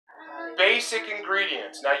basic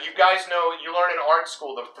ingredients. Now, you guys know, you learn in art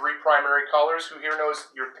school the 3 primary colors. Who here knows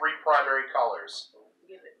your 3 primary colors?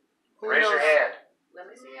 Raise your hand. Let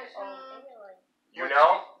me see it. You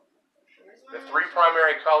know? The 3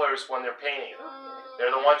 primary colors when they're painting.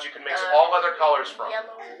 They're the ones you can mix all other colors from.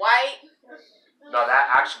 Yellow, white. No, that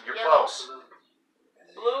actually, you're close.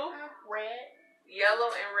 Blue, red, yellow,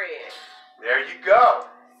 and red. There you go.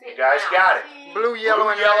 You guys got it. Blue, yellow,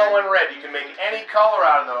 and red. You can make any color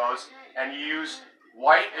out of those, and you use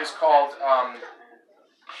white is called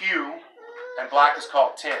hue, and black is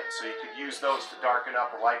called tint. So you could use those to darken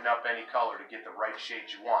up or lighten up any color to get the right shade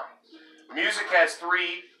you want. Music has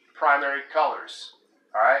 3 primary colors.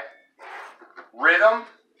 All right. Rhythm.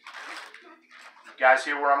 You guys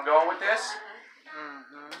hear where I'm going with this?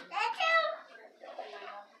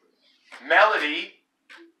 Melody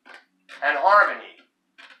and harmony.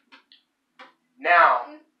 Now,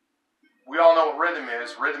 we all know what rhythm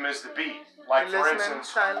is. Rhythm is the beat. Like, for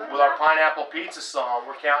instance, with our Pineapple Pizza song,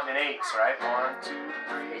 we're counting in 8s, right? 1, 2,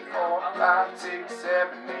 3, 4, 5, 6,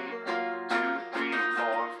 7, 8. 2, 3,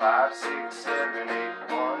 4, 5, 6, 7, 8.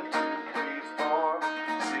 1, 2, 3, 4,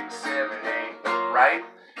 6, 7, 8. Right?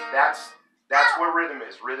 That's where rhythm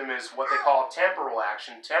is. Rhythm is what they call temporal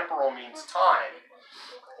action. Temporal means time,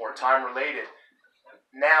 or time related.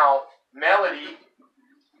 Now, melody,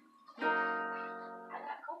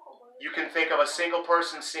 you can think of a single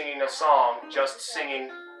person singing a song, just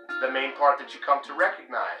singing the main part that you come to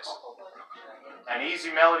recognize. An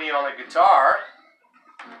easy melody on the guitar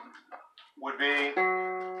would be...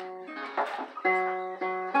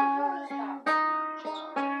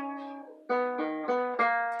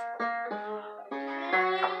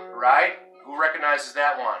 Right? Who recognizes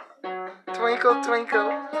that one? Twinkle, twinkle.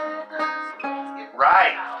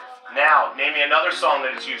 Right. Now, name me another song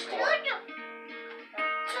that it's used for.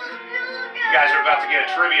 You guys are about to get a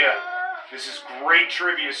trivia. This is great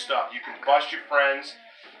trivia stuff. You can bust your friends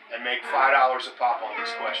and make $5 a pop on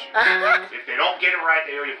this question. If they don't get it right,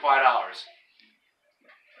 they owe you $5.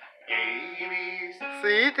 A, B,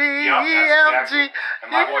 C, D, E, F, G.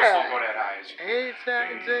 And my voice won't go that high as you. H, I,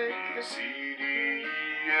 J, K. C, D, E,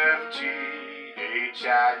 F, G, H,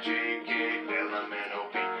 I, J, K, L, M, N, O,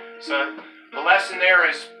 P. So the lesson there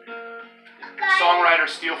is songwriters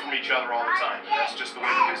steal from each other all the time. That's just the way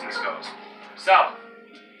the business goes. So,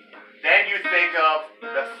 then you think of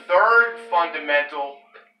the 3rd fundamental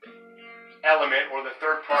element, or the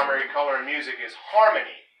 3rd primary color in music, is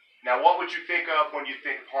harmony. Now, what would you think of when you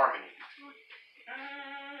think of harmony?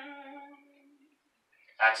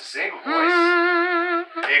 That's a single voice.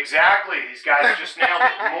 Exactly. These guys just nailed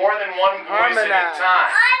it. More than one voice at a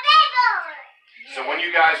time. So when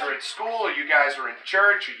you guys are at school, or you guys are in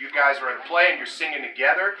church, or you guys are at a play and you're singing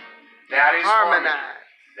together, that is harmony.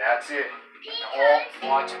 That's it.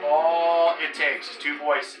 That's all it takes is 2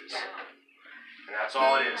 voices. And that's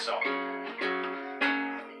all it is. So. Okay.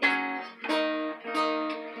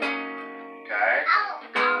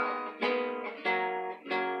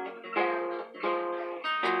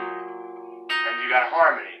 And you got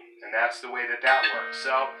harmony. And that's the way that works.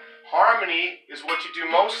 So harmony is what you do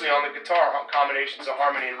mostly on the guitar. Combinations of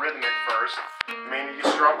harmony and rhythm at first. Mainly you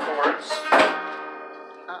strum chords.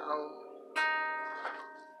 Uh-oh.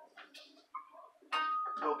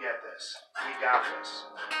 You'll get this. We got this.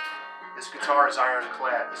 This guitar is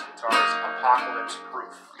ironclad. This guitar is apocalypse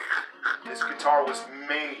proof. This guitar was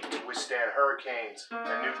made to withstand hurricanes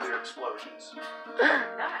and nuclear explosions.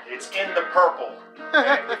 It's in the purple.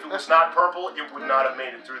 And if it was not purple, it would not have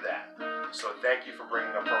made it through that. So thank you for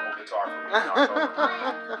bringing a purple guitar for me.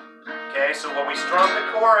 Okay, so when we strum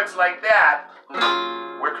the chords like that,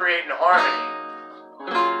 we're creating harmony.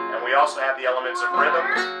 And we also have the elements of rhythm.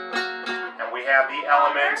 And we have the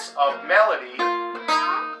elements of melody,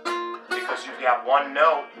 because you've got one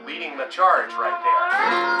note leading the charge right there.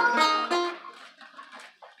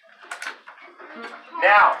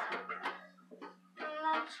 Now,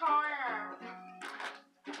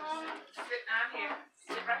 Sit down here.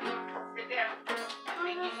 Sit right here. Sit down.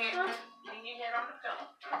 Lean your head on the pillow.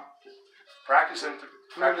 practice in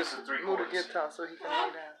 3 Move chords. the guitar so he can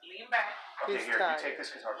lay down. Lean back. Okay, He's here, tired. you take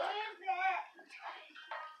this guitar back.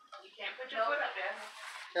 You can't put your foot up there.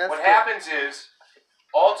 That's What good. happens is,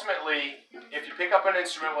 ultimately, if you pick up an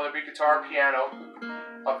instrument, whether it be guitar or piano,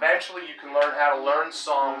 eventually you can learn how to learn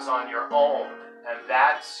songs on your own. And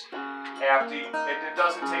that's after it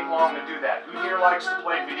doesn't take long to do that. Who here likes to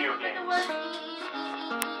play video games?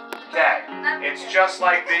 Okay, it's just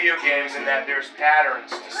like video games in that there's patterns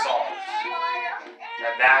to songs.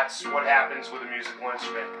 And that's what happens with a musical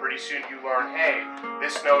instrument. Pretty soon you learn, hey,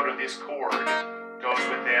 this note or this chord goes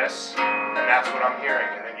with this, and that's what I'm hearing.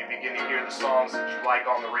 And then you begin to hear the songs that you like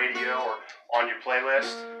on the radio or on your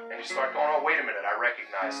playlist, and you start going, oh, wait a minute, I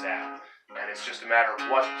recognize that. And it's just a matter of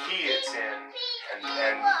what key it's in, and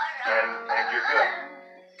you're good.